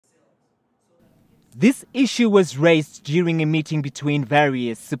This issue was raised during a meeting between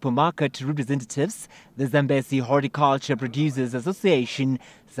various supermarket representatives, the Zambezi Horticulture Producers Association,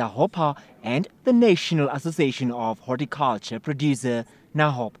 ZAHOPA, and the National Association of Horticulture Producer,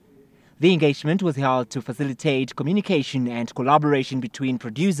 NAHOP. The engagement was held to facilitate communication and collaboration between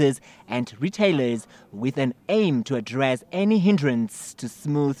producers and retailers with an aim to address any hindrance to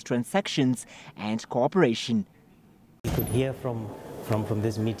smooth transactions and cooperation. You could hear from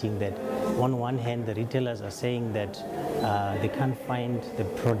this meeting that on one hand the retailers are saying that they can't find the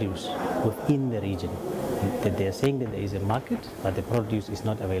produce within the region, that they are saying that there is a market but the produce is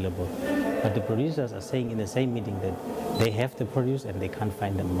not available, but the producers are saying in the same meeting that they have the produce and they can't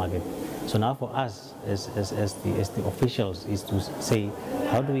find the market. So now for us as the officials is to say,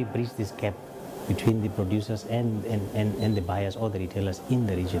 how do we bridge this gap between the producers and the buyers or the retailers in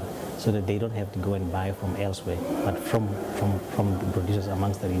the region, so that they don't have to go and buy from elsewhere, but from the producers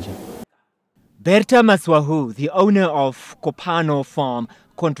amongst the region. Berta Maswahu, the owner of Kopano Farm,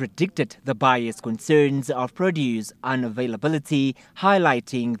 contradicted the buyers' concerns of produce unavailability,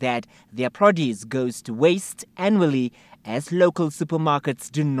 highlighting that their produce goes to waste annually as local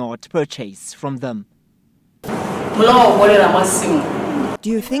supermarkets do not purchase from them. Do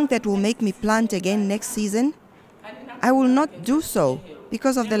you think that will make me plant again next season? I will not do so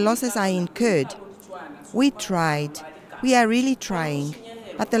because of the losses I incurred. We tried. We are really trying.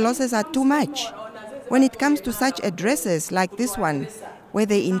 But the losses are too much. When it comes to such addresses like this one, where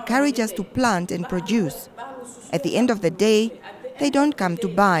they encourage us to plant and produce, at the end of the day, they don't come to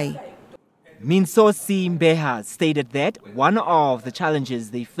buy. Minsosi Mbeha stated that one of the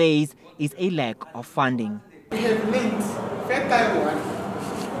challenges they face is a lack of funding. We have land, fertile one,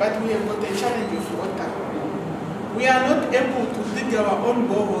 but we have got a challenge of water. We are not able to dig our own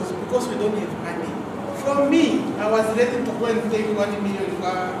boreholes because we don't have money. For me, I was ready to go and take 1 million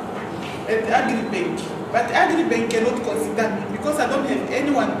at Agribank, but Agribank cannot consider me because I don't have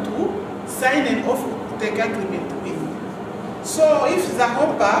anyone to sign an off-take agreement with. So if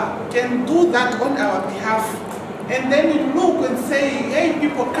ZAHOPA can do that on our behalf, and then we look and say, hey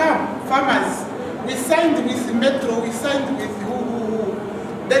people, come, farmers, we signed with Metro, we signed with who,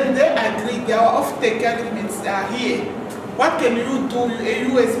 then they agree, their off-take agreements are here. What can you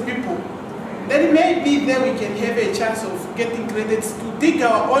do, US people? Then maybe then we can have a chance of getting credits to dig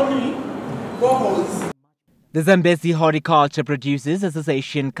our own boreholes. The Zambezi Horticulture Producers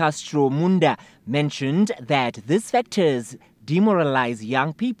Association Castro Munda mentioned that these factors demoralize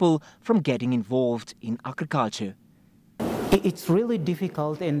young people from getting involved in agriculture. It's really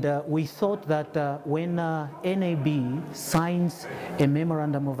difficult, and we thought that when NAB signs a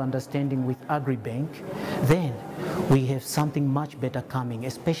memorandum of understanding with Agribank, then we have something much better coming,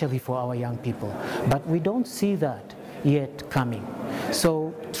 especially for our young people. But we don't see that yet coming.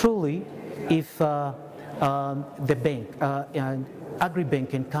 So truly, if the bank, Agribank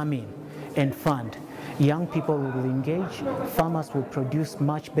can come in and fund, young people will engage, farmers will produce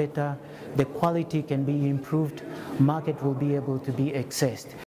much better, the quality can be improved, market will be able to be accessed.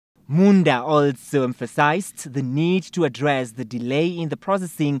 Munda also emphasized the need to address the delay in the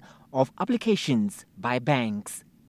processing of applications by banks.